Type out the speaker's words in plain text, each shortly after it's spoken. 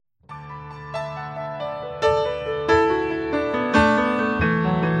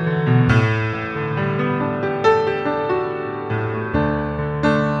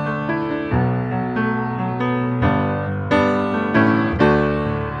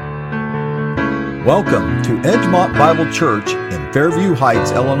Welcome to Edgemont Bible Church in Fairview Heights,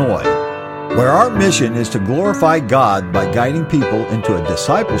 Illinois, where our mission is to glorify God by guiding people into a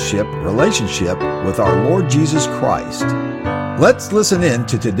discipleship relationship with our Lord Jesus Christ. Let's listen in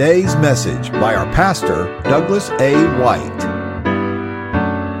to today's message by our pastor, Douglas A. White.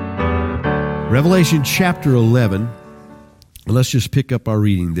 Revelation chapter 11. Let's just pick up our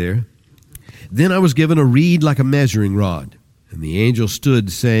reading there. Then I was given a reed like a measuring rod. And the angel stood,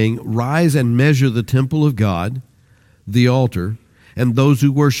 saying, Rise and measure the temple of God, the altar, and those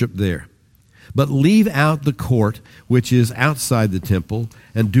who worship there. But leave out the court which is outside the temple,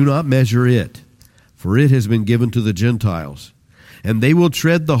 and do not measure it, for it has been given to the Gentiles. And they will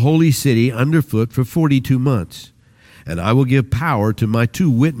tread the holy city underfoot for 42 months. And I will give power to my 2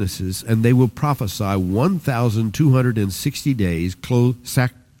 witnesses, and they will prophesy 1,260 days, clothed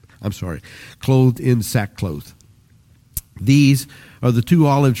in sackcloth. These are the 2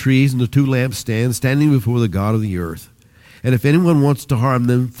 olive trees and the 2 lampstands standing before the God of the earth. And if anyone wants to harm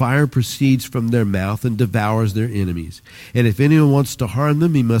them, fire proceeds from their mouth and devours their enemies. And if anyone wants to harm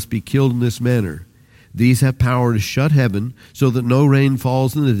them, he must be killed in this manner. These have power to shut heaven so that no rain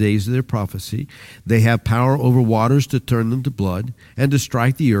falls in the days of their prophecy. They have power over waters to turn them to blood and to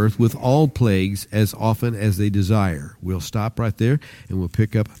strike the earth with all plagues as often as they desire. We'll stop right there and we'll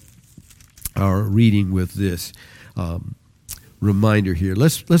pick up our reading with this reminder here.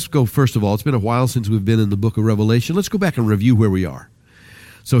 Let's go, first of all, it's been a while since we've been in the book of Revelation. Let's go back and review where we are.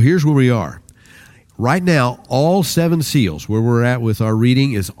 So here's where we are. Right now, all 7 seals, where we're at with our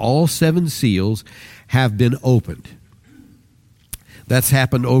reading, is all 7 seals have been opened. That's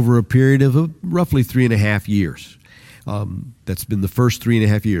happened over a period of roughly 3.5 years. That's been the first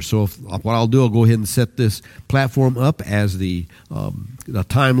 3.5 years. So what I'll do, I'll go ahead and set this platform up as the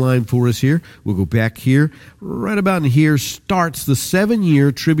timeline for us here. We'll go back here. Right about in here starts the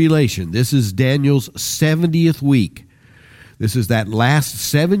 7-year tribulation. This is Daniel's 70th week. This is that last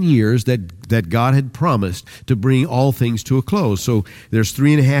 7 years that God had promised to bring all things to a close. So there's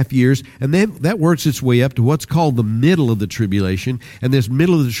 3.5 years, and then that works its way up to what's called the middle of the tribulation. And this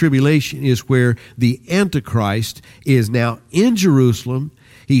middle of the tribulation is where the Antichrist is now in Jerusalem.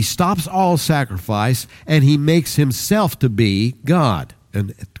 He stops all sacrifice, and he makes himself to be God,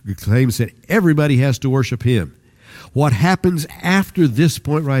 and claims that everybody has to worship him. What happens after this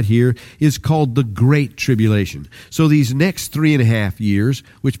point right here is called the Great Tribulation. So these next 3.5 years,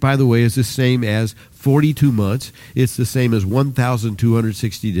 which by the way is the same as 42 months, it's the same as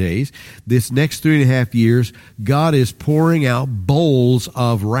 1,260 days. This next 3.5 years, God is pouring out bowls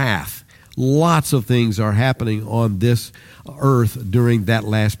of wrath. Lots of things are happening on this earth during that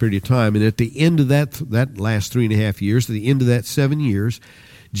last period of time. And at the end of that last 3.5 years, at the end of that 7 years,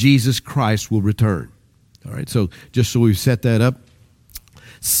 Jesus Christ will return. All right, so just so we've set that up,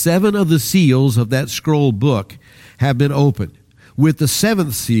 7 of the seals of that scroll book have been opened. With the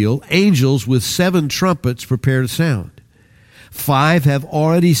 7th seal, angels with 7 trumpets prepare to sound. 5 have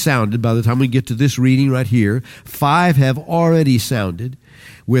already sounded. By the time we get to this reading right here, 5 have already sounded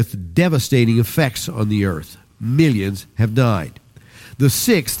with devastating effects on the earth. Millions have died. The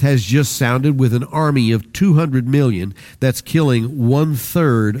 6th has just sounded with an army of 200 million that's killing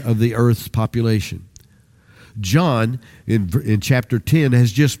 1/3 of the earth's population. John, in chapter 10,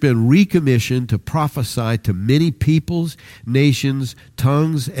 has just been recommissioned to prophesy to many peoples, nations,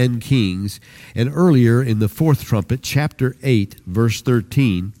 tongues, and kings. And earlier in the 4th trumpet, chapter 8, verse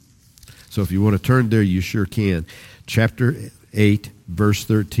 13. So if you want to turn there, you sure can. Chapter 8, verse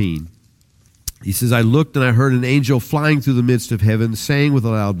 13. He says, I looked and I heard an angel flying through the midst of heaven, saying with a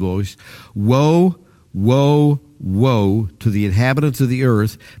loud voice, Woe, woe, woe to the inhabitants of the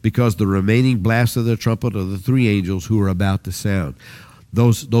earth, because the remaining blast of the trumpet of the 3 angels who are about to sound.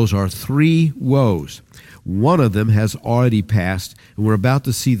 Those are 3 woes. One of them has already passed, and we're about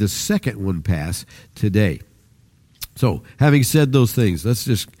to see the second one pass today. So, having said those things, let's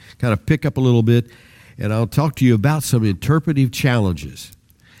just kind of pick up a little bit, and I'll talk to you about some interpretive challenges.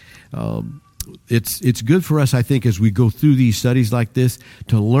 It's good for us, I think, as we go through these studies like this,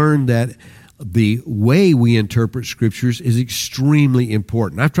 to learn that the way we interpret scriptures is extremely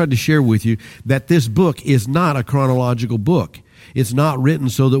important. I've tried to share with you that this book is not a chronological book. It's not written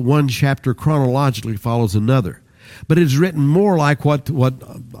so that one chapter chronologically follows another. But it's written more like what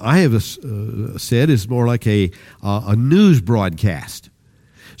I have said is more like a news broadcast.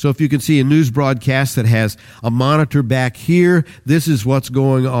 So if you can see a news broadcast that has a monitor back here, this is what's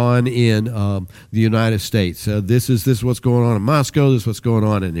going on in the United States. This is what's going on in Moscow. This is what's going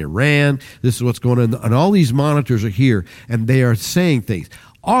on in Iran. This is what's going on. And all these monitors are here, and they are saying things.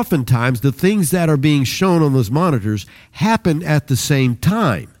 Oftentimes, the things that are being shown on those monitors happen at the same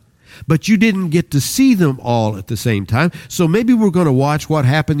time. But you didn't get to see them all at the same time. So maybe we're going to watch what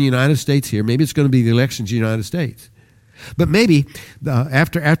happened in the United States here. Maybe it's going to be the elections in the United States. But maybe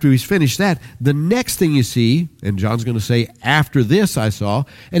after he's finished that, the next thing you see, and John's going to say, after this I saw,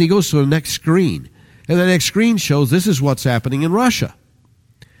 and he goes to the next screen. And the next screen shows this is what's happening in Russia.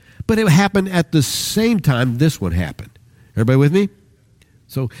 But it happened at the same time this one happened. Everybody with me?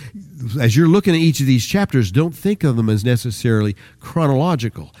 So as you're looking at each of these chapters, don't think of them as necessarily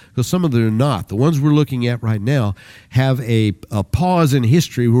chronological, because some of them are not. The ones we're looking at right now have a pause in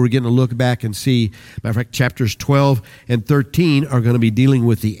history where we're getting to look back and see. Matter of fact, chapters 12 and 13 are going to be dealing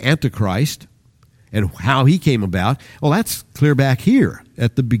with the Antichrist and how he came about. Well, that's clear back here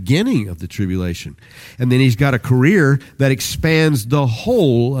at the beginning of the tribulation. And then he's got a career that expands the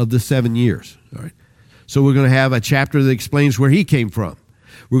whole of the 7 years. All right. So we're going to have a chapter that explains where he came from.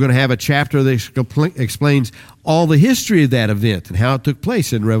 We're going to have a chapter that explains all the history of that event and how it took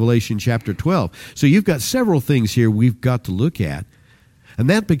place in Revelation chapter 12. So you've got several things here we've got to look at, and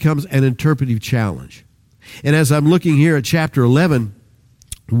that becomes an interpretive challenge. And as I'm looking here at chapter 11,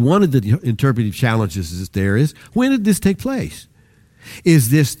 one of the interpretive challenges there is, when did this take place?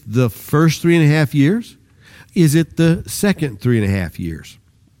 Is this the first 3.5 years? Is it the second 3.5 years?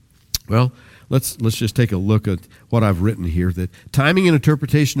 Well, let's just take a look at what I've written here. That timing and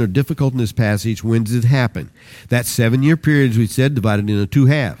interpretation are difficult in this passage. When does it happen? That 7-year period, as we said, divided into 2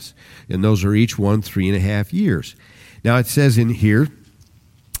 halves. And those are each 3.5 years. Now it says in here,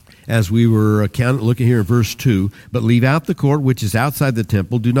 as we were looking here in verse 2, but leave out the court which is outside the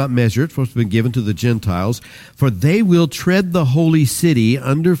temple. Do not measure it, for it's been given to the Gentiles. For they will tread the holy city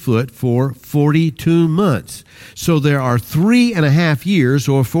underfoot for 42 months. So there are 3.5 years,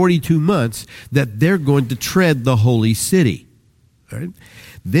 or 42 months, that they're going to tread the holy city. All right?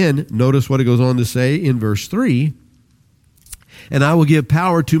 Then, notice what it goes on to say in verse 3. And I will give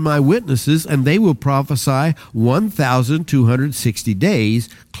power to my witnesses, and they will prophesy 1,260 days,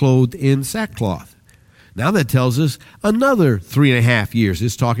 clothed in sackcloth. Now that tells us another 3.5 years.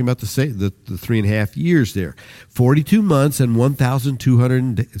 It's talking about the 3.5 years there. 42 months and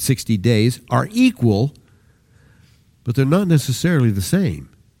 1,260 days are equal, but they're not necessarily the same.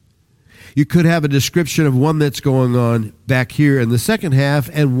 You could have a description of one that's going on back here in the second half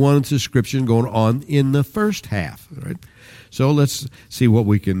and one description going on in the first half. All right? So let's see what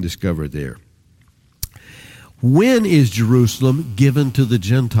we can discover there. When is Jerusalem given to the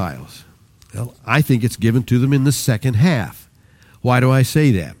Gentiles? Well, I think it's given to them in the second half. Why do I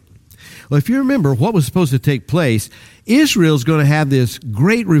say that? Well, if you remember what was supposed to take place, Israel's going to have this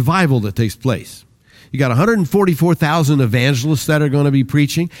great revival that takes place. You got 144,000 evangelists that are going to be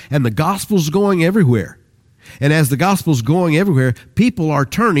preaching, and the gospel's going everywhere. And as the gospel's going everywhere, people are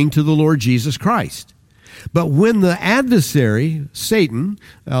turning to the Lord Jesus Christ. But when the adversary, Satan,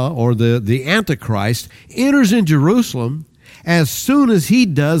 or the Antichrist, enters in Jerusalem, as soon as he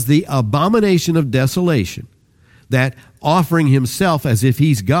does the abomination of desolation, that offering himself as if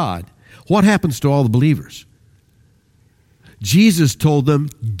he's God, what happens to all the believers? Jesus told them,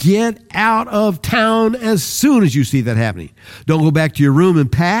 get out of town as soon as you see that happening. Don't go back to your room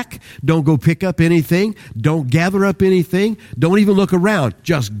and pack. Don't go pick up anything. Don't gather up anything. Don't even look around.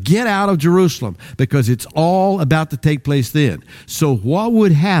 Just get out of Jerusalem, because it's all about to take place then. So what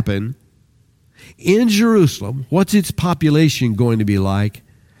would happen in Jerusalem? What's its population going to be like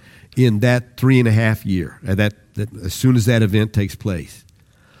in that 3.5 year, that as soon as that event takes place?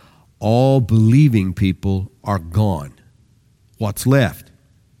 All believing people are gone. What's left?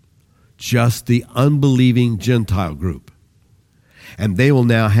 Just the unbelieving Gentile group. And they will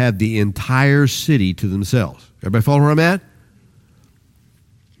now have the entire city to themselves. Everybody follow where I'm at?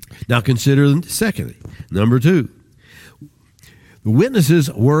 Now consider, secondly, number 2. The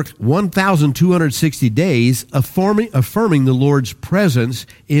witnesses work 1,260 days affirming the Lord's presence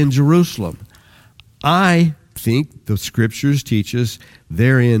in Jerusalem. I think the Scriptures teach us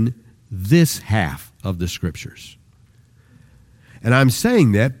they're in this half of the Scriptures. And I'm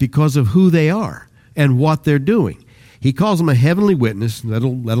saying that because of who they are and what they're doing. He calls them a heavenly witness.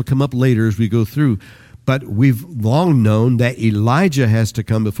 That'll come up later as we go through. But we've long known that Elijah has to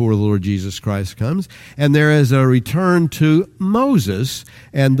come before the Lord Jesus Christ comes. And there is a return to Moses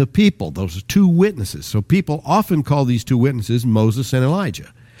and the people. Those are 2 witnesses. So people often call these 2 witnesses Moses and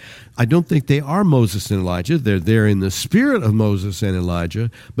Elijah. I don't think they are Moses and Elijah. They're there in the spirit of Moses and Elijah,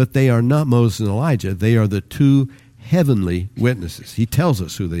 but they are not Moses and Elijah. They are the 2 heavenly witnesses. He tells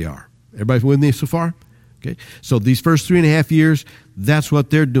us who they are. Everybody with me so far? Okay. So these first 3.5 years, that's what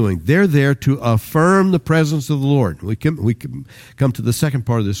they're doing. They're there to affirm the presence of the Lord. We can come to the second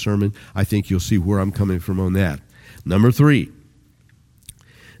part of this sermon. I think you'll see where I'm coming from on that. Number 3.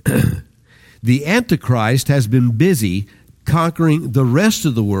 The Antichrist has been busy conquering the rest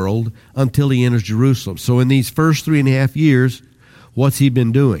of the world until he enters Jerusalem. So in these first 3.5 years, what's he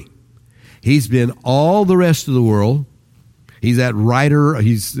been doing? He's been all the rest of the world. He's that rider.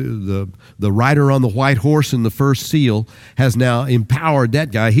 He's the rider on the white horse in the first seal has now empowered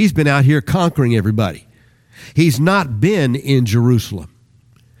that guy. He's been out here conquering everybody. He's not been in Jerusalem.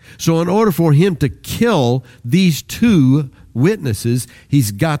 So in order for him to kill these two witnesses,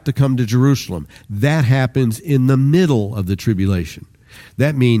 he's got to come to Jerusalem. That happens in the middle of the tribulation.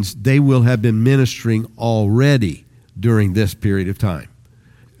 That means they will have been ministering already during this period of time.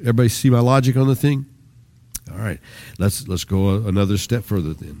 Everybody see my logic on the thing? All right, let's go another step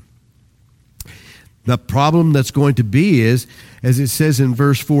further then. The problem that's going to be is, as it says in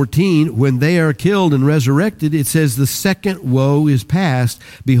verse 14, when they are killed and resurrected, it says the second woe is past.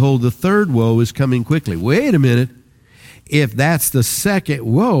 Behold, the third woe is coming quickly. Wait a minute. If that's the second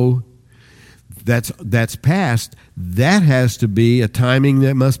woe that's past, that has to be a timing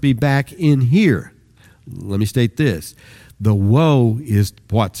that must be back in here. Let me state this. The woe is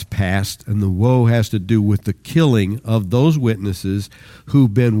what's past, and the woe has to do with the killing of those witnesses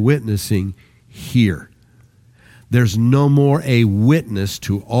who've been witnessing here. There's no more a witness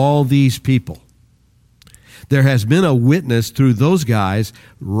to all these people. There has been a witness through those guys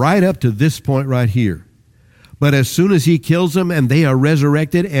right up to this point right here. But as soon as he kills them and they are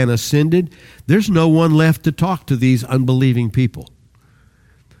resurrected and ascended, there's no one left to talk to these unbelieving people.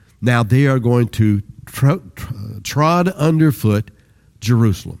 Now they are going to trod underfoot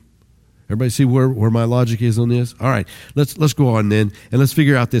Jerusalem. Everybody see where my logic is on this? All right, let's go on then, and let's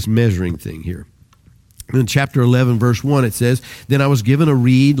figure out this measuring thing here. In chapter 11, verse 1, it says, Then I was given a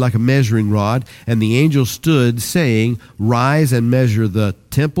reed like a measuring rod, and the angel stood, saying, Rise and measure the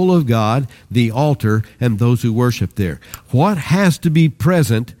temple of God, the altar, and those who worship there. What has to be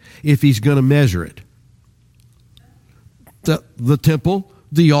present if he's going to measure it? The temple,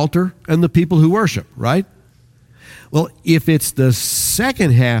 the altar, and the people who worship, right? Well, if it's the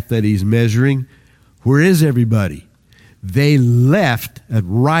second half that he's measuring, where is everybody? They left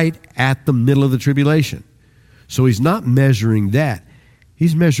right at the middle of the tribulation. So he's not measuring that.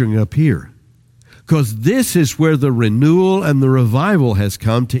 He's measuring up here. Because this is where the renewal and the revival has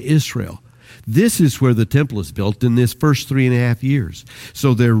come to Israel. This is where the temple is built in this first 3.5 years.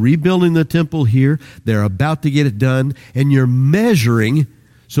 So they're rebuilding the temple here. They're about to get it done. And you're measuring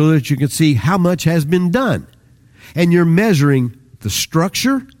so that you can see how much has been done. And you're measuring the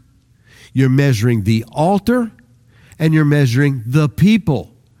structure. You're measuring the altar. And you're measuring the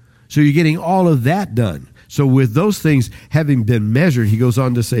people. So you're getting all of that done. So with those things having been measured, he goes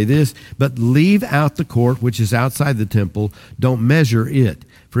on to say this, but leave out the court, which is outside the temple. Don't measure it,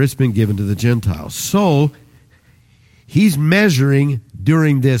 for it's been given to the Gentiles. So he's measuring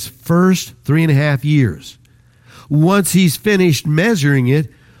during this first 3.5 years. Once he's finished measuring it,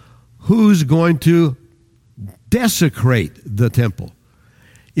 who's going to desecrate the temple?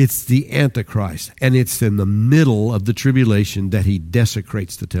 It's the Antichrist, and it's in the middle of the tribulation that he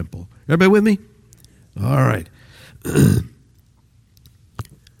desecrates the temple. Everybody with me? All right.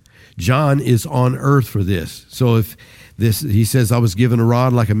 John is on earth for this. So if this, he says, I was given a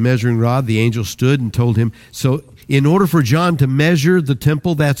rod like a measuring rod. The angel stood and told him. So in order for John to measure the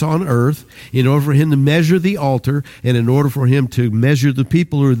temple that's on earth, in order for him to measure the altar, and in order for him to measure the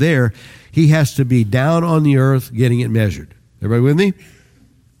people who are there, he has to be down on the earth getting it measured. Everybody with me?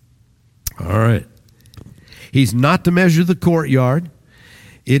 All right. He's not to measure the courtyard.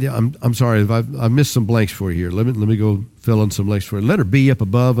 I'm sorry if I've missed some blanks for you here. Let me go fill in some blanks for you. Letter B up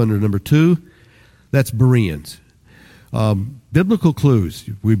above under number 2. That's Bereans. Biblical clues.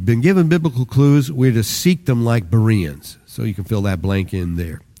 We've been given biblical clues. We're to seek them like Bereans. So you can fill that blank in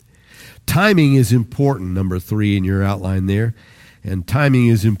there. Timing is important, number 3 in your outline there. And timing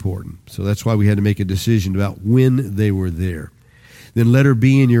is important. So that's why we had to make a decision about when they were there. Then letter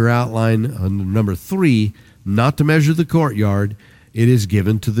B in your outline, number 3, not to measure the courtyard, it is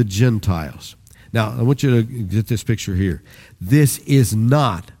given to the Gentiles. Now, I want you to get this picture here. This is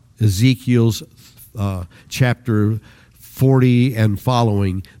not Ezekiel's chapter 40 and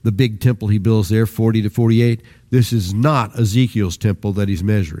following, the big temple he builds there, 40 to 48. This is not Ezekiel's temple that he's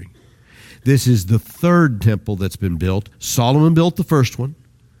measuring. This is the third temple that's been built. Solomon built the first one.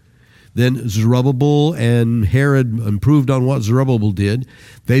 Then Zerubbabel and Herod improved on what Zerubbabel did.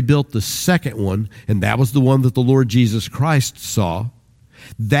 They built the second one, and that was the one that the Lord Jesus Christ saw.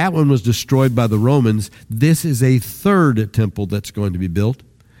 That one was destroyed by the Romans. This is a third temple that's going to be built.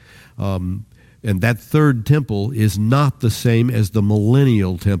 And that third temple is not the same as the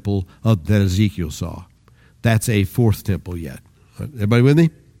millennial temple that Ezekiel saw. That's a fourth temple yet. Everybody with me?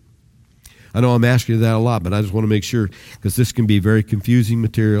 I know I'm asking you that a lot, but I just want to make sure, because this can be very confusing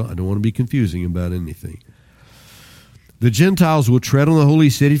material. I don't want to be confusing about anything. The Gentiles will tread on the holy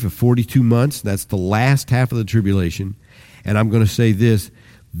city for 42 months. That's the last half of the tribulation. And I'm going to say this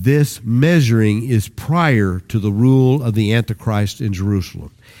measuring is prior to the rule of the Antichrist in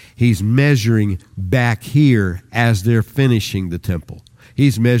Jerusalem. He's measuring back here as they're finishing the temple.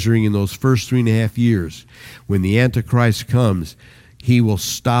 He's measuring in those first 3.5 years. When the Antichrist comes, he will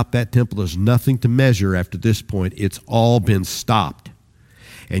stop that temple. There's nothing to measure after this point. It's all been stopped.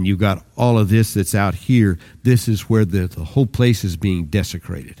 And you've got all of this that's out here. This is where the whole place is being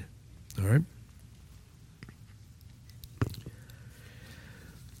desecrated. All right?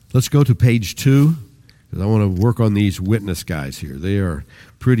 Let's go to page 2, because I want to work on these witness guys here. They are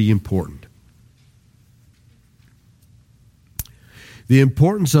pretty important. The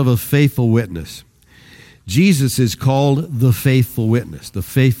importance of a faithful witness. Jesus is called the faithful witness, the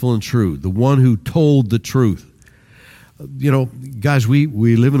faithful and true, the one who told the truth. You know, guys, we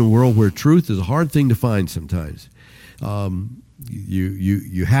live in a world where truth is a hard thing to find sometimes.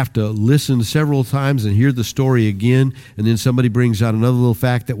 You have to listen several times and hear the story again, and then somebody brings out another little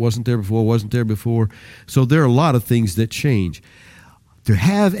fact that wasn't there before. So there are a lot of things that change. To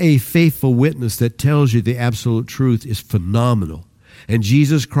have a faithful witness that tells you the absolute truth is phenomenal. And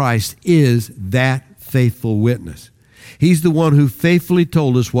Jesus Christ is that faithful witness. He's the one who faithfully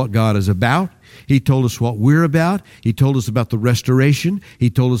told us what God is about. He told us what we're about. He told us about the restoration. He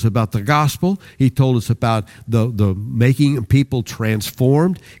told us about the gospel. He told us about the making people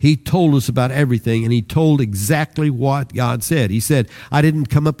transformed. He told us about everything, and he told exactly what God said. He said, I didn't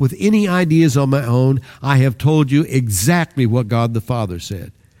come up with any ideas on my own. I have told you exactly what God the Father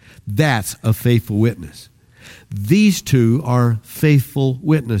said. That's a faithful witness. These two are faithful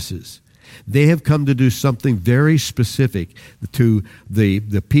witnesses. They have come to do something very specific to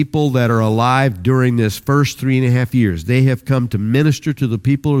the people that are alive during this first 3.5 years. They have come to minister to the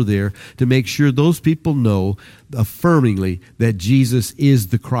people who are there to make sure those people know affirmingly that Jesus is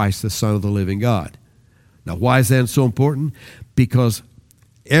the Christ, the Son of the living God. Now, why is that so important? Because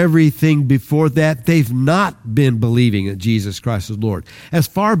everything before that, they've not been believing that Jesus Christ is Lord. As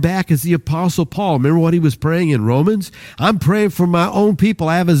far back as the Apostle Paul, remember what he was praying in Romans? I'm praying for my own people.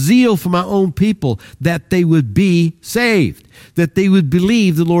 I have a zeal for my own people that they would be saved, that they would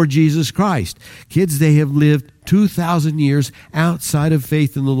believe the Lord Jesus Christ. Kids, they have lived 2,000 years outside of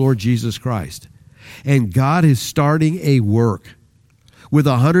faith in the Lord Jesus Christ. And God is starting a work with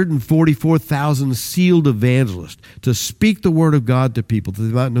 144,000 sealed evangelists to speak the word of God to people that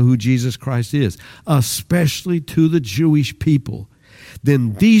they might know who Jesus Christ is, especially to the Jewish people.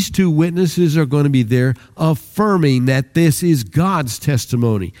 Then these two witnesses are going to be there affirming that this is God's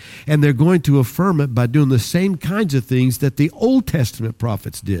testimony. And they're going to affirm it by doing the same kinds of things that the Old Testament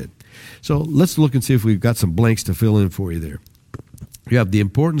prophets did. So let's look and see if we've got some blanks to fill in for you there. You have the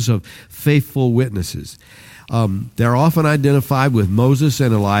importance of faithful witnesses. They're often identified with Moses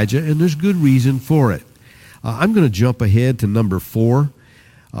and Elijah, and there's good reason for it. I'm going to jump ahead to number 4.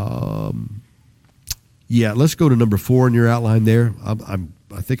 Let's go to number 4 in your outline there. I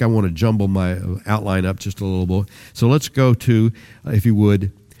think I want to jumble my outline up just a little bit. So let's go to, if you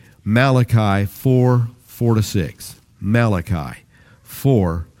would, Malachi 4:4-6. Malachi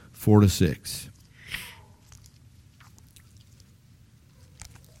 4:4-6.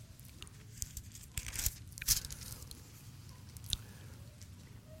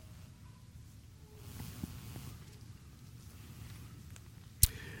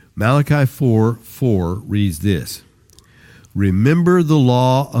 Malachi 4:4 reads this: Remember the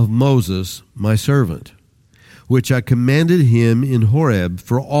law of Moses, my servant, which I commanded him in Horeb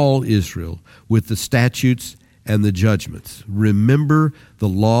for all Israel, with the statutes and the judgments. Remember the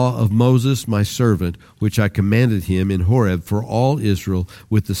law of Moses, my servant, which I commanded him in Horeb for all Israel,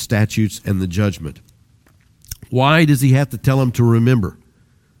 with the statutes and the judgment. Why does he have to tell them to remember?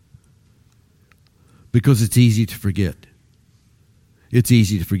 Because it's easy to forget. It's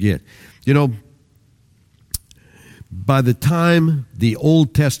easy to forget. You know, by the time the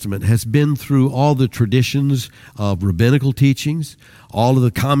Old Testament has been through all the traditions of rabbinical teachings, all of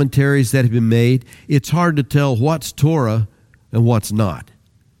the commentaries that have been made, it's hard to tell what's Torah and what's not.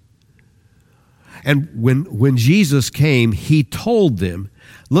 And when Jesus came, he told them,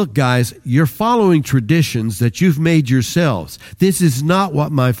 look, guys, you're following traditions that you've made yourselves. This is not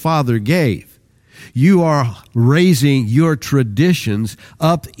what my Father gave. You are raising your traditions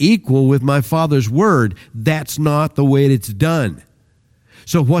up equal with my Father's word. That's not the way it's done.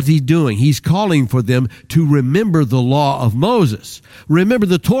 So what's he doing? He's calling for them to remember the law of Moses. Remember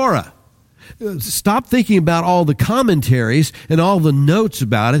the Torah. Stop thinking about all the commentaries and all the notes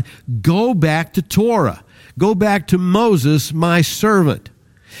about it. Go back to Torah. Go back to Moses, my servant.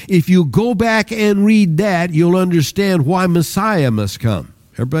 If you go back and read that, you'll understand why Messiah must come.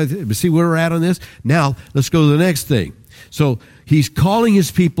 Everybody see where we're at on this? Now, let's go to the next thing. So he's calling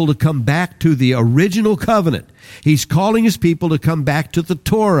his people to come back to the original covenant. He's calling his people to come back to the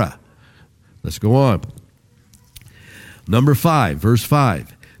Torah. Let's go on. Number 5, verse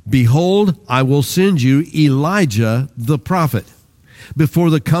 5. Behold, I will send you Elijah the prophet before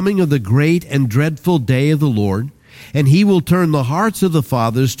the coming of the great and dreadful day of the Lord, and he will turn the hearts of the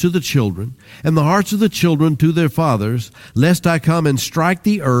fathers to the children, and the hearts of the children to their fathers, lest I come and strike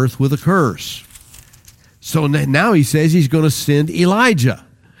the earth with a curse. So now he says he's going to send Elijah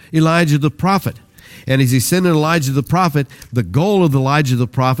the prophet. And as he's sending Elijah the prophet, the goal of Elijah the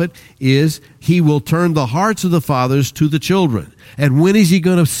prophet is he will turn the hearts of the fathers to the children. And when is he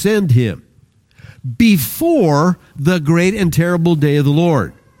going to send him? Before the great and terrible day of the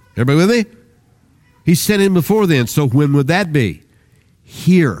Lord. Everybody with me? He sent him before then. So when would that be?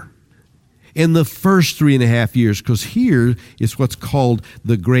 Here. In the first 3.5 years, because here is what's called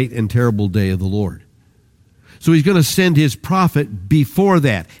the great and terrible day of the Lord. So he's going to send his prophet before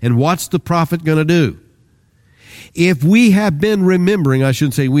that. And what's the prophet going to do? If we have been remembering, I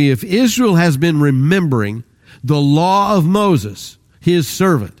shouldn't say we, if Israel has been remembering the law of Moses, his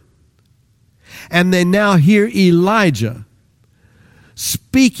servant, and they now hear Elijah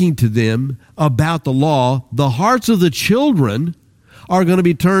speaking to them about the law, the hearts of the children are going to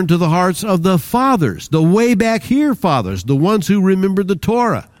be turned to the hearts of the fathers, the way back here fathers, the ones who remembered the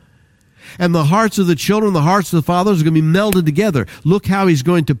Torah. And the hearts of the children, the hearts of the fathers are going to be melded together. Look how he's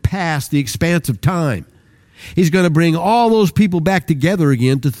going to pass the expanse of time. He's going to bring all those people back together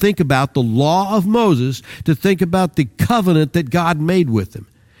again to think about the law of Moses, to think about the covenant that God made with them.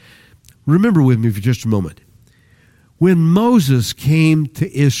 Remember with me for just a moment. When Moses came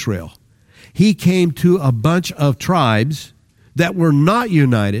to Israel, he came to a bunch of tribes that were not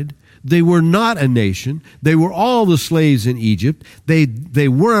united. They were not a nation. They were all the slaves in Egypt. They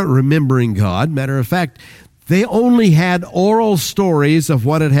weren't remembering God. Matter of fact, they only had oral stories of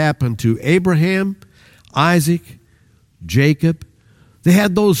what had happened to Abraham, Isaac, Jacob. They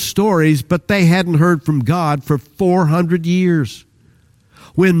had those stories, but they hadn't heard from God for 400 years.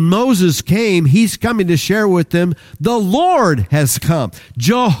 When Moses came, he's coming to share with them, the Lord has come.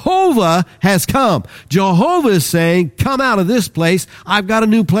 Jehovah has come. Jehovah is saying, come out of this place. I've got a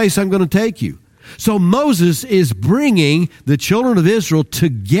new place I'm going to take you. So Moses is bringing the children of Israel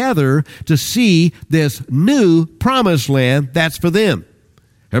together to see this new promised land that's for them.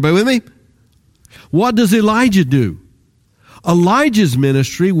 Everybody with me? What does Elijah do? Elijah's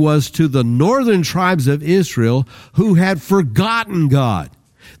ministry was to the northern tribes of Israel who had forgotten God.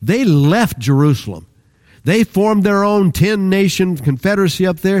 They left Jerusalem. They formed their own 10-nation confederacy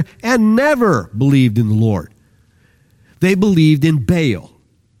up there and never believed in the Lord. They believed in Baal,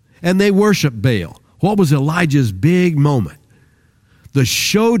 and they worshiped Baal. What was Elijah's big moment? The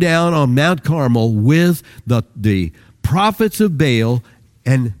showdown on Mount Carmel with the prophets of Baal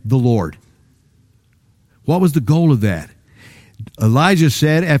and the Lord. What was the goal of that? Elijah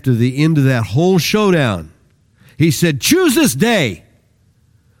said after the end of that whole showdown, he said, choose this day.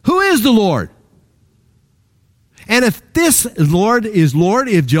 Who is the Lord? And if this Lord is Lord,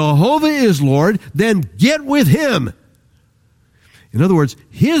 if Jehovah is Lord, then get with him. In other words,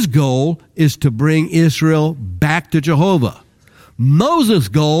 his goal is to bring Israel back to Jehovah. Moses'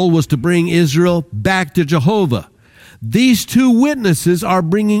 goal was to bring Israel back to Jehovah. These two witnesses are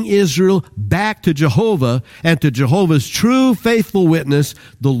bringing Israel back to Jehovah and to Jehovah's true faithful witness,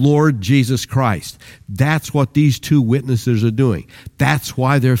 the Lord Jesus Christ. That's what these two witnesses are doing. That's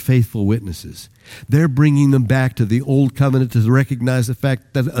why they're faithful witnesses. They're bringing them back to the old covenant to recognize the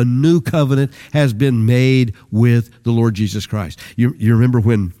fact that a new covenant has been made with the Lord Jesus Christ. You remember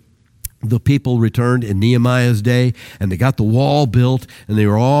when the people returned in Nehemiah's day, and they got the wall built, and they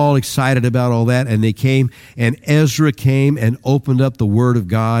were all excited about all that, and they came, and Ezra came and opened up the Word of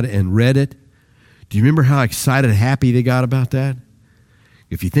God and read it. Do you remember how excited, happy they got about that?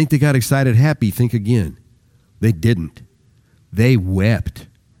 If you think they got excited, happy, think again. They didn't. They wept.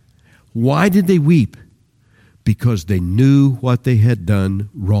 Why did they weep? Because they knew what they had done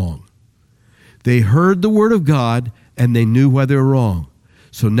wrong. They heard the Word of God, and they knew why they were wrong.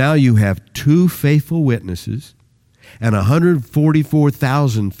 So now you have two faithful witnesses and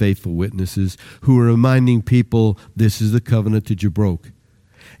 144,000 faithful witnesses who are reminding people this is the covenant that you broke.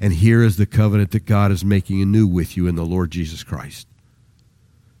 And here is the covenant that God is making anew with you in the Lord Jesus Christ.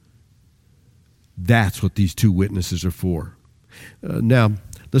 That's what these two witnesses are for. Now,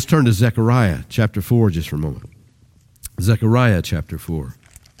 Let's turn to Zechariah chapter 4 just for a moment. Zechariah chapter 4.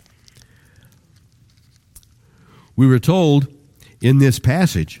 We were told in this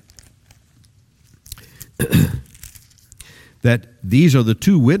passage that these are the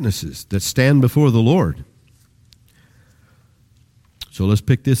two witnesses that stand before the Lord. So let's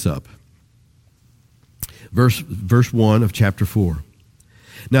pick this up. Verse 1 of chapter 4.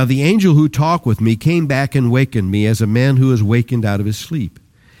 Now the angel who talked with me came back and wakened me as a man who is wakened out of his sleep.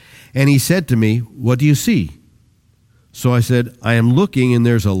 And he said to me, "What do you see?" So I said, "I am looking, and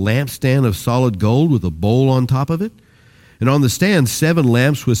there's a lampstand of solid gold with a bowl on top of it. And on the stand 7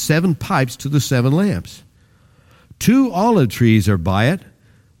 lamps with 7 pipes to the 7 lamps. 2 olive trees are by it,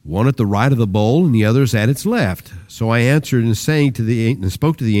 one at the right of the bowl and the others at its left." So I answered and spoke to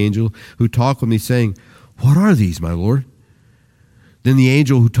the angel who talked with me, saying, "What are these, my Lord?" Then the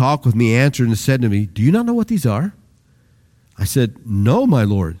angel who talked with me answered and said to me, "Do you not know what these are?" I said, "No, my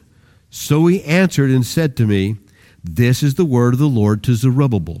Lord." So he answered and said to me, "This is the word of the Lord to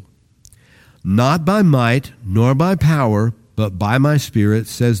Zerubbabel. Not by might nor by power, but by my Spirit,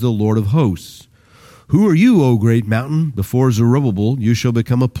 says the Lord of hosts. Who are you, O great mountain? Before Zerubbabel you shall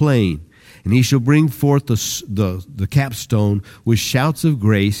become a plain, and he shall bring forth the capstone with shouts of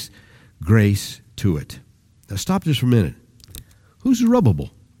grace to it." Now stop just for a minute. Who's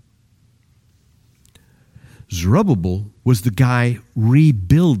Zerubbabel? Zerubbabel was the guy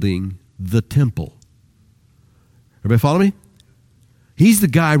rebuilding the temple. Everybody follow me? He's the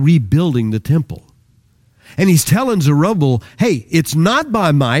guy rebuilding the temple. And he's telling Zerubbabel, hey, it's not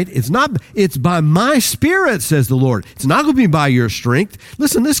by might, it's by my Spirit, says the Lord. It's not going to be by your strength.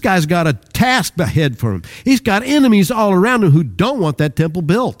 Listen, this guy's got a task ahead for him. He's got enemies all around him who don't want that temple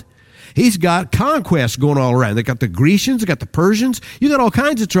built. He's got conquests going all around. They got the Grecians, they got the Persians. You got all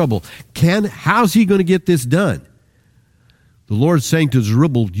kinds of trouble. How's he going to get this done? The Lord's saying to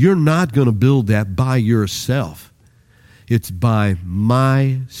Zerubbabel, you're not going to build that by yourself. It's by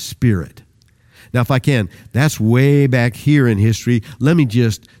my Spirit. Now, if I can, that's way back here in history. Let me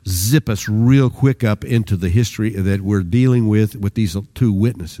just zip us real quick up into the history that we're dealing with these 2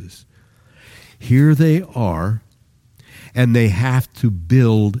 witnesses. Here they are, and they have to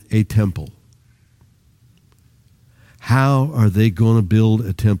build a temple. How are they going to build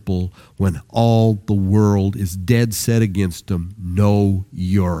a temple when all the world is dead set against them? No,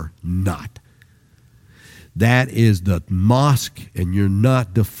 you're not. That is the mosque, and you're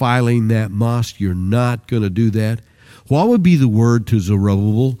not defiling that mosque. You're not going to do that. What would be the word to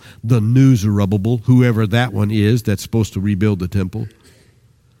Zerubbabel, the new Zerubbabel, whoever that one is that's supposed to rebuild the temple?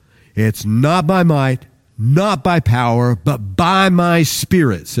 It's not by might, not by power, but by my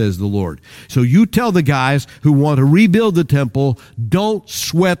Spirit, says the Lord. So you tell the guys who want to rebuild the temple, don't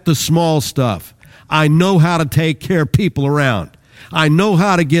sweat the small stuff. I know how to take care of people around. I know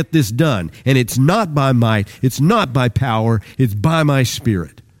how to get this done. And it's not by might, it's not by power, it's by my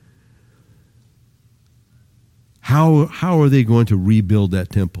Spirit. How are they going to rebuild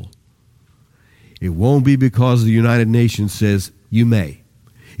that temple? It won't be because the United Nations says you may.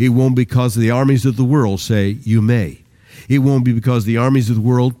 It won't be because the armies of the world say you may. It won't be because the armies of the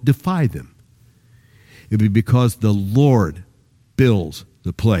world defy them. It'll be because the Lord builds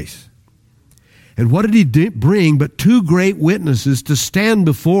the place. And what did he bring but 2 great witnesses to stand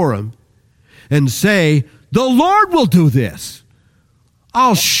before him and say, the Lord will do this.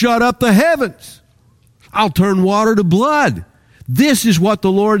 I'll shut up the heavens. I'll turn water to blood. This is what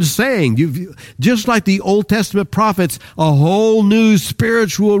the Lord is saying. Just like the Old Testament prophets, a whole new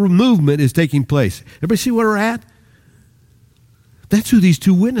spiritual movement is taking place. Everybody see where we're at? That's who these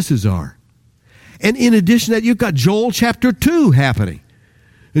 2 witnesses are. And in addition to that, you've got Joel chapter 2 happening.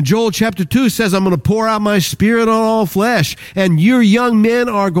 And Joel chapter 2 says, I'm going to pour out my Spirit on all flesh. And your young men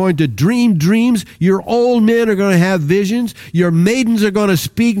are going to dream dreams. Your old men are going to have visions. Your maidens are going to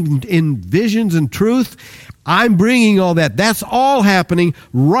speak in visions and truth. I'm bringing all that. That's all happening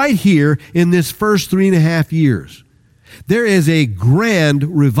right here in this first 3.5 years. There is a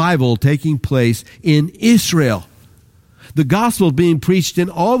grand revival taking place in Israel. The gospel is being preached in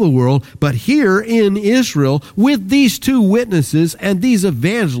all the world, but here in Israel, with these 2 witnesses and these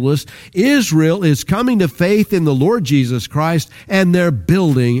evangelists, Israel is coming to faith in the Lord Jesus Christ, and they're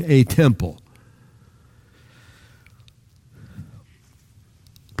building a temple.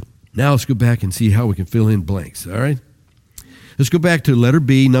 Now let's go back and see how we can fill in blanks, all right? Let's go back to letter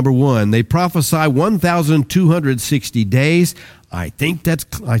B, number 1. They prophesy 1,260 days. I think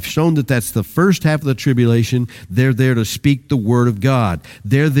I've shown that that's the first half of the tribulation. They're there to speak the word of God.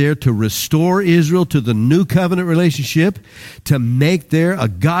 They're there to restore Israel to the new covenant relationship, to make there a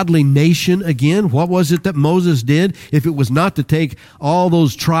godly nation again. What was it that Moses did? If it was not to take all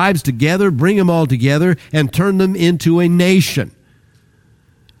those tribes together, bring them all together, and turn them into a nation.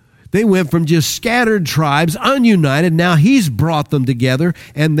 They went from just scattered tribes, ununited. Now he's brought them together,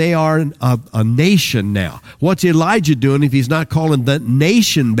 and they are a nation now. What's Elijah doing if he's not calling the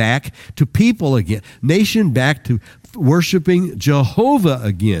nation back to people again? Nation back to worshiping Jehovah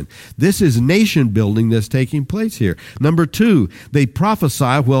again. This is nation building that's taking place here. Number 2, they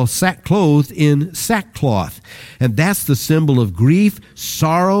prophesy clothed in sackcloth. And that's the symbol of grief,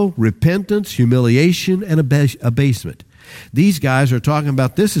 sorrow, repentance, humiliation, and abasement. These guys are talking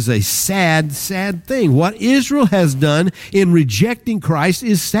about this is a sad, sad thing. What Israel has done in rejecting Christ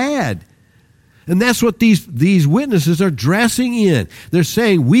is sad. And that's what these witnesses are dressing in. They're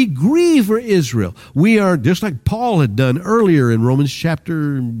saying, we grieve for Israel. We are, just like Paul had done earlier in Romans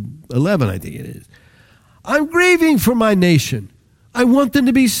chapter 11, I think it is. I'm grieving for my nation. I want them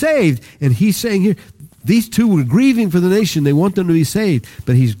to be saved. And he's saying here, these two were grieving for the nation. They want them to be saved,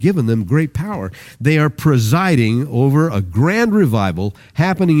 but he's given them great power. They are presiding over a grand revival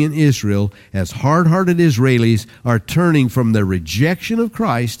happening in Israel as hard-hearted Israelis are turning from their rejection of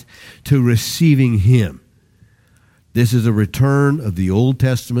Christ to receiving him. This is a return of the Old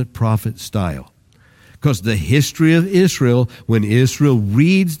Testament prophet style. Because the history of Israel, when Israel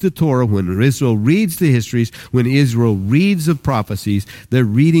reads the Torah, when Israel reads the histories, when Israel reads the prophecies, they're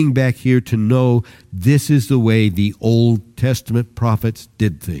reading back here to know this is the way the Old Testament prophets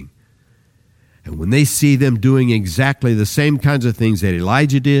did things. And when they see them doing exactly the same kinds of things that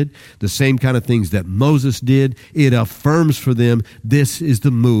Elijah did, the same kind of things that Moses did, it affirms for them this is the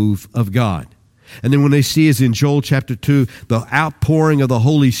move of God. And then when they see, as in Joel chapter 2, the outpouring of the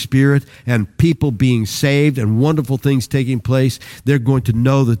Holy Spirit and people being saved and wonderful things taking place, they're going to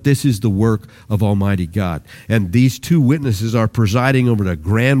know that this is the work of Almighty God. And these two witnesses are presiding over a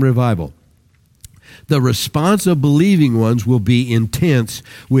grand revival. The response of believing ones will be intense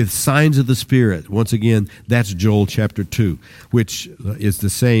with signs of the Spirit. Once again, that's Joel chapter 2, which is the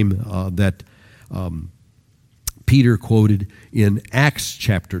same that Peter quoted in Acts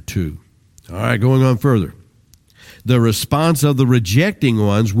chapter 2. All right, going on further. The response of the rejecting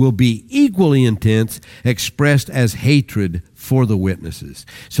ones will be equally intense, expressed as hatred for the witnesses.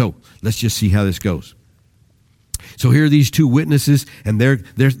 So let's just see how this goes. So here are these two witnesses, and they're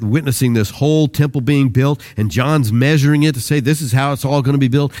witnessing this whole temple being built, and John's measuring it to say this is how it's all going to be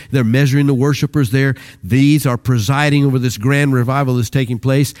built. They're measuring the worshipers there. These are presiding over this grand revival that's taking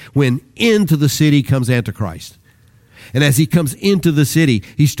place when into the city comes Antichrist. And as he comes into the city,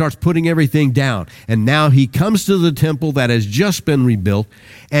 he starts putting everything down. And now he comes to the temple that has just been rebuilt,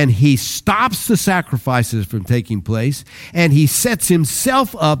 and he stops the sacrifices from taking place, and he sets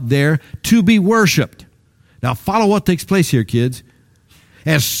himself up there to be worshiped. Now follow what takes place here, kids.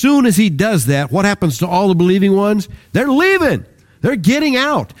 As soon as he does that, what happens to all the believing ones? They're leaving. They're getting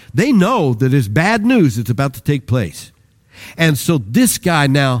out. They know that it's bad news that's about to take place. And so this guy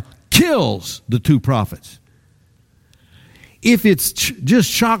now kills the two prophets. If it's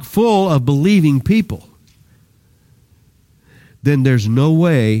just chock full of believing people, then there's no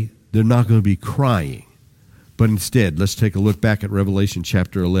way they're not going to be crying. But instead, let's take a look back at Revelation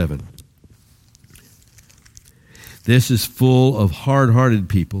chapter 11. This is full of hard-hearted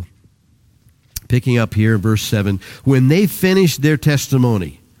people. Picking up here in verse 7, when they finish their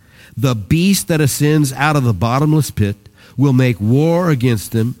testimony, the beast that ascends out of the bottomless pit will make war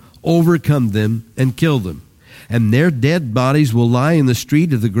against them, overcome them, and kill them. And their dead bodies will lie in the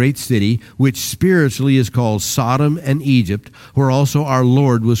street of the great city, which spiritually is called Sodom and Egypt, where also our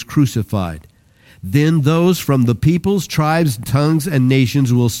Lord was crucified. Then those from the peoples, tribes, tongues, and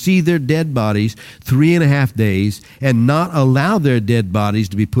nations will see their dead bodies 3.5 days, and not allow their dead bodies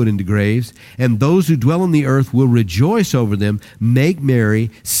to be put into graves. And those who dwell on the earth will rejoice over them, make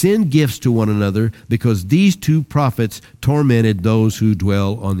merry, send gifts to one another, because these two prophets tormented those who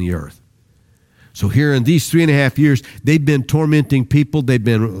dwell on the earth. So here in these 3.5 years, they've been tormenting people. They've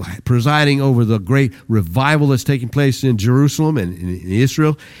been presiding over the great revival that's taking place in Jerusalem and in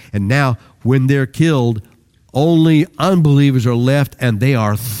Israel. And now, when they're killed, only unbelievers are left, and they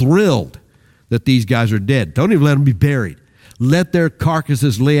are thrilled that these guys are dead. Don't even let them be buried. Let their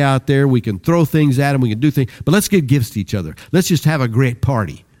carcasses lay out there. We can throw things at them. We can do things. But let's give gifts to each other. Let's just have a great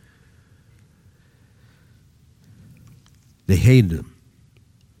party. They hated them.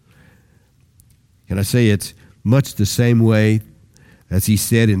 And I say it's much the same way As he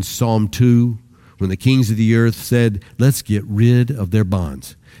said in Psalm 2, when the kings of the earth said, let's get rid of their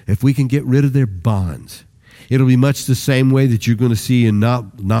bonds. If we can get rid of their bonds, it'll be much the same way that you're going to see in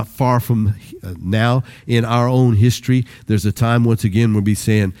not far from now in our own history. There's a time once again we'll be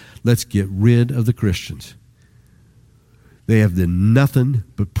saying, let's get rid of the Christians. They have done nothing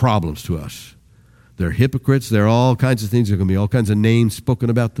but problems to us. They're hypocrites. They're all kinds of things. There are going to be all kinds of names spoken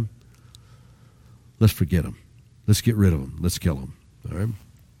about them. Let's forget them. Let's get rid of them. Let's kill them. All right?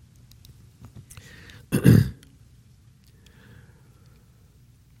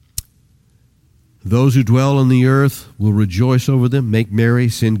 Those who dwell on the earth will rejoice over them, make merry,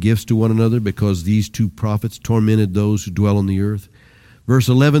 send gifts to one another, because these two prophets tormented those who dwell on the earth. Verse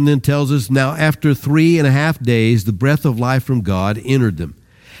 11 then tells us, now after 3.5 days, the breath of life from God entered them,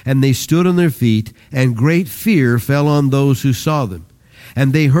 and they stood on their feet, and great fear fell on those who saw them.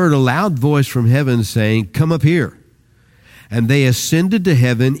 And they heard a loud voice from heaven saying, come up here. And they ascended to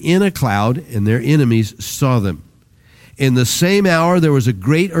heaven in a cloud, and their enemies saw them. In the same hour there was a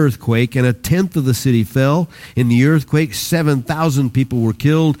great earthquake, and 1/10 of the city fell. In the earthquake 7,000 people were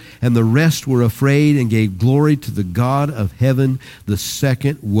killed, and the rest were afraid and gave glory to the God of heaven. The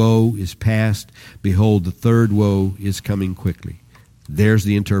second woe is past. Behold, the third woe is coming quickly. There's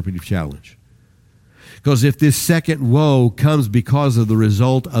the interpretive challenge. Because if this second woe comes because of the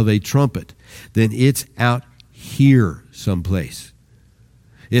result of a trumpet, then it's out here someplace.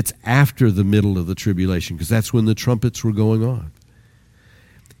 It's after the middle of the tribulation, because that's when the trumpets were going on.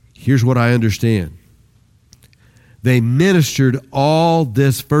 Here's what I understand. They ministered all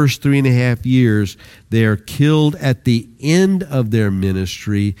this first 3.5 years. They are killed at the end of their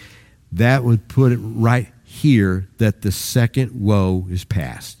ministry. That would put it right here that the second woe is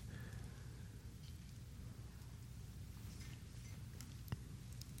past.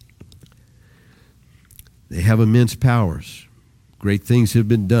 They have immense powers. Great things have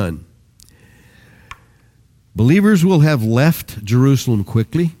been done. Believers will have left Jerusalem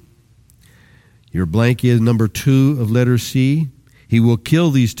quickly. Your blank is number 2 of letter C. He will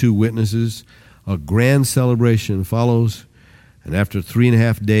kill these 2 witnesses. A grand celebration follows. And after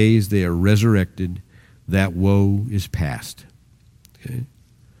 3.5 days, they are resurrected. That woe is past. Okay?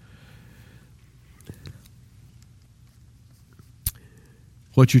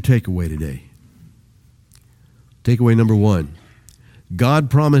 What's your takeaway today? Takeaway number 1. God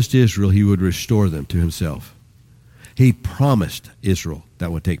promised Israel he would restore them to himself. He promised Israel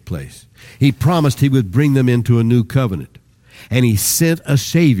that would take place. He promised he would bring them into a new covenant. And he sent a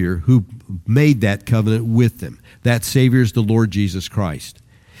Savior who made that covenant with them. That Savior is the Lord Jesus Christ.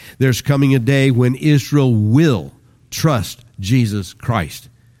 There's coming a day when Israel will trust Jesus Christ.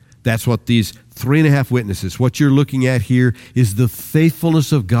 That's what these 3.5 witnesses, what you're looking at here is the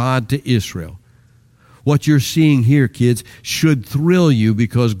faithfulness of God to Israel. What you're seeing here, kids, should thrill you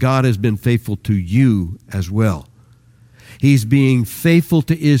because God has been faithful to you as well. He's being faithful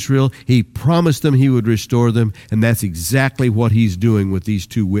to Israel. He promised them he would restore them, and that's exactly what he's doing with these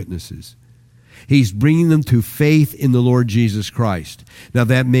 2 witnesses. He's bringing them to faith in the Lord Jesus Christ. Now,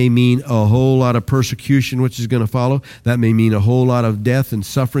 that may mean a whole lot of persecution, which is going to follow. That may mean a whole lot of death and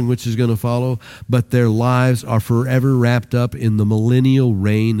suffering, which is going to follow. But their lives are forever wrapped up in the millennial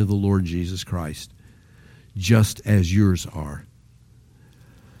reign of the Lord Jesus Christ, just as yours are.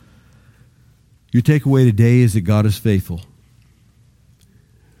 Your takeaway today is that God is faithful.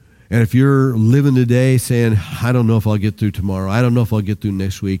 And if you're living today saying, I don't know if I'll get through tomorrow. I don't know if I'll get through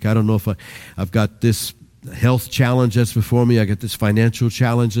next week. I don't know if I've got this health challenge that's before me. I got this financial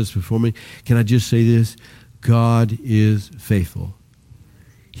challenge that's before me. Can I just say this? God is faithful.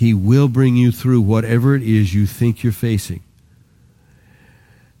 He will bring you through whatever it is you think you're facing.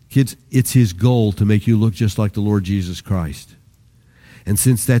 Kids, it's his goal to make you look just like the Lord Jesus Christ. And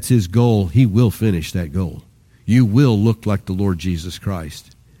since that's his goal, he will finish that goal. You will look like the Lord Jesus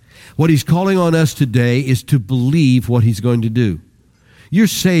Christ. What he's calling on us today is to believe what he's going to do. You're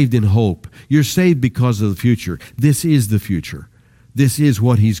saved in hope. You're saved because of the future. This is the future. This is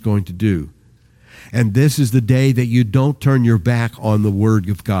what he's going to do. And this is the day that you don't turn your back on the Word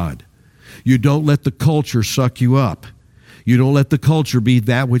of God. You don't let the culture suck you up. You don't let the culture be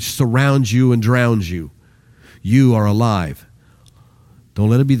that which surrounds you and drowns you. You are alive. Don't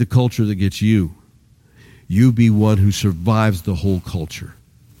let it be the culture that gets you. You be one who survives the whole culture.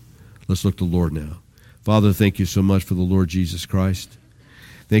 Let's look to the Lord now. Father, thank you so much for the Lord Jesus Christ.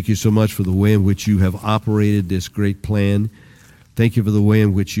 Thank you so much for the way in which you have operated this great plan. Thank you for the way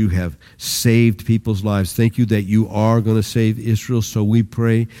in which you have saved people's lives. Thank you that you are going to save Israel. So we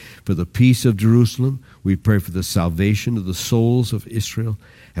pray for the peace of Jerusalem. We pray for the salvation of the souls of Israel.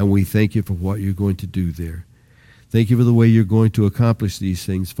 And we thank you for what you're going to do there. Thank you for the way you're going to accomplish these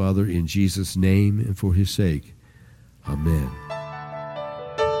things, Father, in Jesus' name and for his sake. Amen.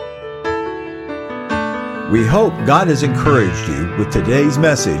 We hope God has encouraged you with today's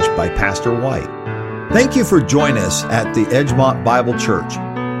message by Pastor White. Thank you for joining us at the Edgemont Bible Church.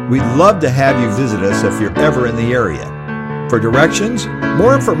 We'd love to have you visit us if you're ever in the area. For directions,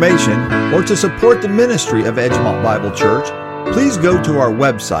 more information, or to support the ministry of Edgemont Bible Church, please go to our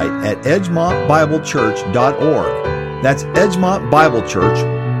website at edgemontbiblechurch.org. That's Edgemont Bible Church,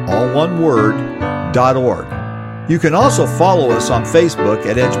 all one word, .org. You can also follow us on Facebook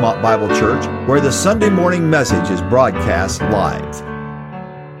at Edgemont Bible Church, where the Sunday morning message is broadcast live.